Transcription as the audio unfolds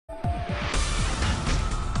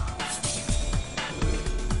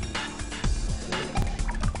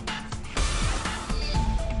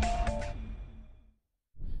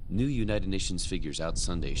New United Nations figures out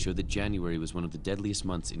Sunday show that January was one of the deadliest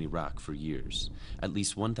months in Iraq for years. At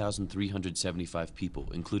least 1,375 people,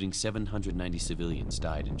 including 790 civilians,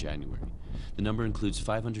 died in January. The number includes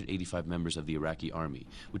 585 members of the Iraqi army,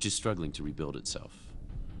 which is struggling to rebuild itself.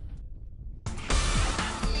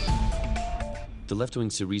 The left-wing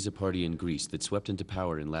Syriza party in Greece that swept into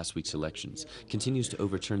power in last week's elections continues to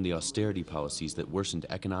overturn the austerity policies that worsened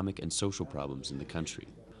economic and social problems in the country.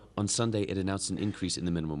 On Sunday, it announced an increase in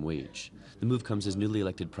the minimum wage. The move comes as newly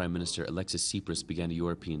elected Prime Minister Alexis Tsipras began a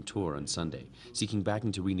European tour on Sunday, seeking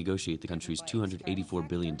backing to renegotiate the country's $284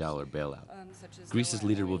 billion bailout. Greece's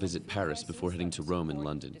leader will visit Paris before heading to Rome and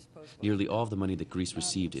London. Nearly all of the money that Greece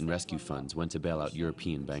received in rescue funds went to bail out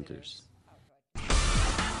European bankers.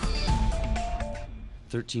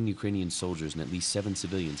 13 Ukrainian soldiers and at least 7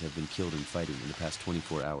 civilians have been killed in fighting in the past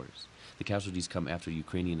 24 hours. The casualties come after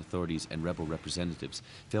Ukrainian authorities and rebel representatives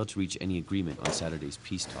failed to reach any agreement on Saturday's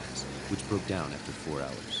peace talks, which broke down after 4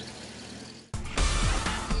 hours.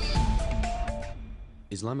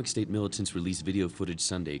 Islamic State militants released video footage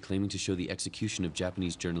Sunday claiming to show the execution of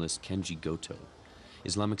Japanese journalist Kenji Goto.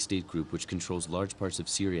 Islamic State group, which controls large parts of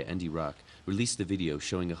Syria and Iraq, released the video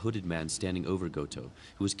showing a hooded man standing over Goto,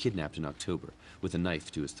 who was kidnapped in October, with a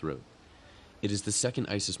knife to his throat. It is the second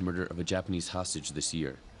ISIS murder of a Japanese hostage this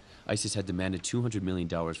year. ISIS had demanded $200 million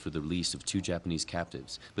for the release of 2 Japanese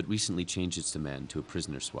captives, but recently changed its demand to a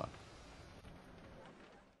prisoner swap.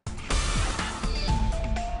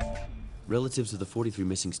 Relatives of the 43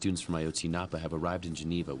 missing students from Ayotzinapa have arrived in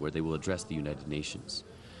Geneva, where they will address the United Nations.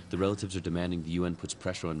 The relatives are demanding the UN puts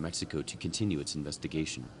pressure on Mexico to continue its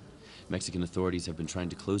investigation. Mexican authorities have been trying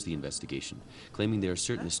to close the investigation, claiming they are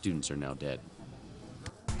certain the students are now dead.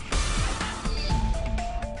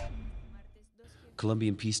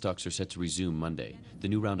 Colombian peace talks are set to resume Monday. The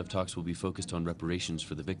new round of talks will be focused on reparations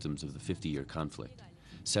for the victims of the 50-year conflict.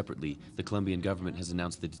 Separately, the Colombian government has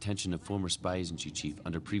announced the detention of former spy agency chief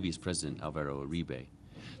under previous President Alvaro Uribe.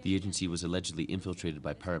 The agency was allegedly infiltrated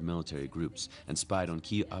by paramilitary groups and spied on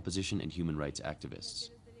key opposition and human rights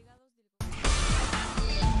activists.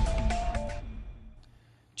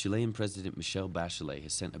 Chilean President Michelle Bachelet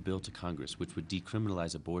has sent a bill to Congress which would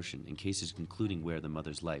decriminalize abortion in cases concluding where the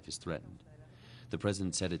mother's life is threatened. The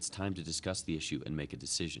president said it's time to discuss the issue and make a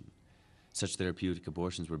decision. Such therapeutic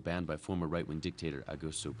abortions were banned by former right-wing dictator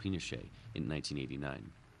Augusto Pinochet in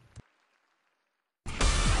 1989.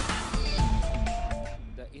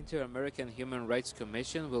 The Inter-American Human Rights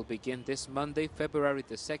Commission will begin this Monday, February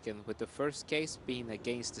the 2nd, with the first case being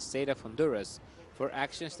against the state of Honduras for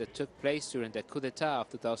actions that took place during the coup d'etat of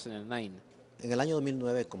 2009. En el año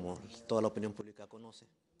 2009, como toda la opinión pública conoce,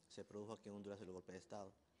 se produjo aquí en Honduras el golpe de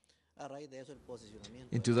Estado.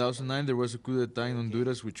 In 2009, there was a coup d'etat in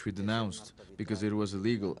Honduras which we denounced because it was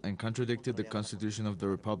illegal and contradicted the Constitution of the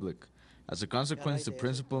Republic. As a consequence, the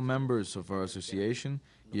principal members of our association,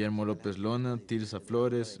 Guillermo López Lona, Tirsa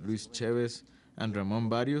Flores, Luis Chévez, and Ramón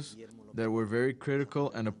Barrios, that were very critical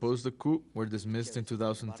and opposed the coup, were dismissed in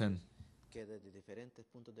 2010.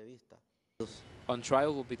 On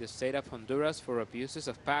trial will be the state of Honduras for abuses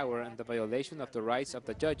of power and the violation of the rights of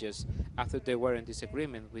the judges after they were in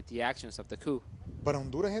disagreement with the actions of the coup. Para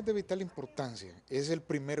Honduras es de vital importancia. Es el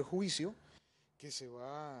primer juicio que se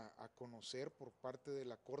va a conocer por parte de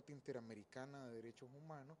la Corte Interamericana de Derechos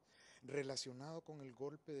Humanos relacionado con el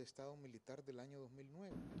golpe de Estado militar del año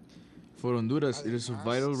 2009. For Honduras, it is of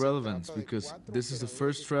vital relevance because this is the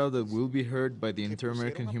first trial that will be heard by the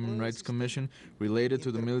Inter-American Human Rights Commission related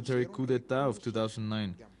to the military coup d'etat of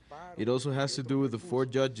 2009. It also has to do with the 4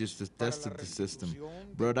 judges that tested the system,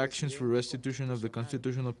 brought actions for restitution of the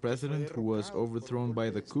constitutional president who was overthrown by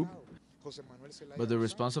the coup, but the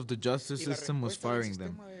response of the justice system was firing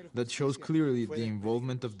them. That shows clearly the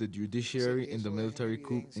involvement of the judiciary in the military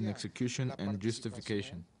coup in execution and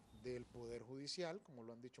justification.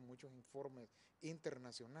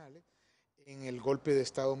 En el golpe de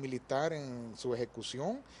Estado militar, en su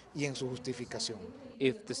ejecución y en su justificación.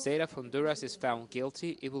 If the state of Honduras is found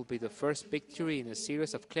guilty, it will be the first victory in a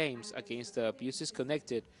series of claims against the abuses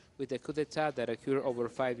connected with the coup d'etat that occurred over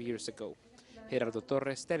 5 years ago. Gerardo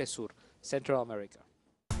Torres, teleSUR, Central America.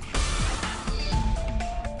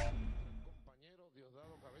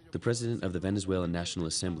 The president of the Venezuelan National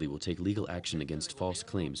Assembly will take legal action against false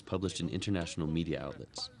claims published in international media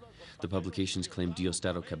outlets. The publications claim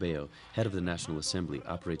Diosdado Cabello, head of the National Assembly,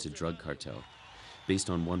 operates a drug cartel, based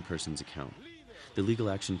on one person's account. The legal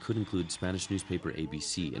action could include Spanish newspaper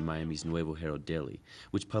ABC and Miami's Nuevo Herald Daily,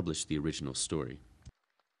 which published the original story.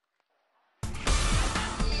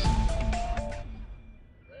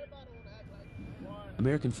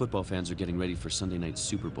 American football fans are getting ready for Sunday night's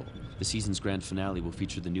Super Bowl. The season's grand finale will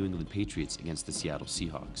feature the New England Patriots against the Seattle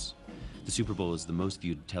Seahawks. The Super Bowl is the most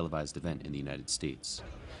viewed televised event in the United States,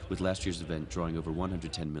 with last year's event drawing over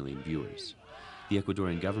 110 million viewers. The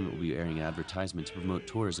Ecuadorian government will be airing an advertisement to promote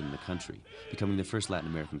tourism in the country, becoming the first Latin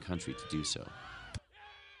American country to do so.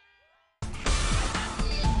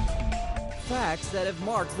 Facts that have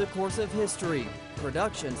marked the course of history.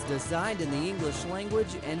 Productions designed in the English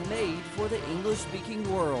language and made for the English-speaking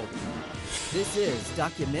world. This is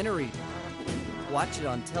Documentary. Watch it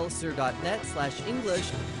on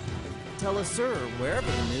teleSUR.net/English. teleSUR,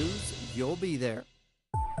 wherever the news, you'll be there.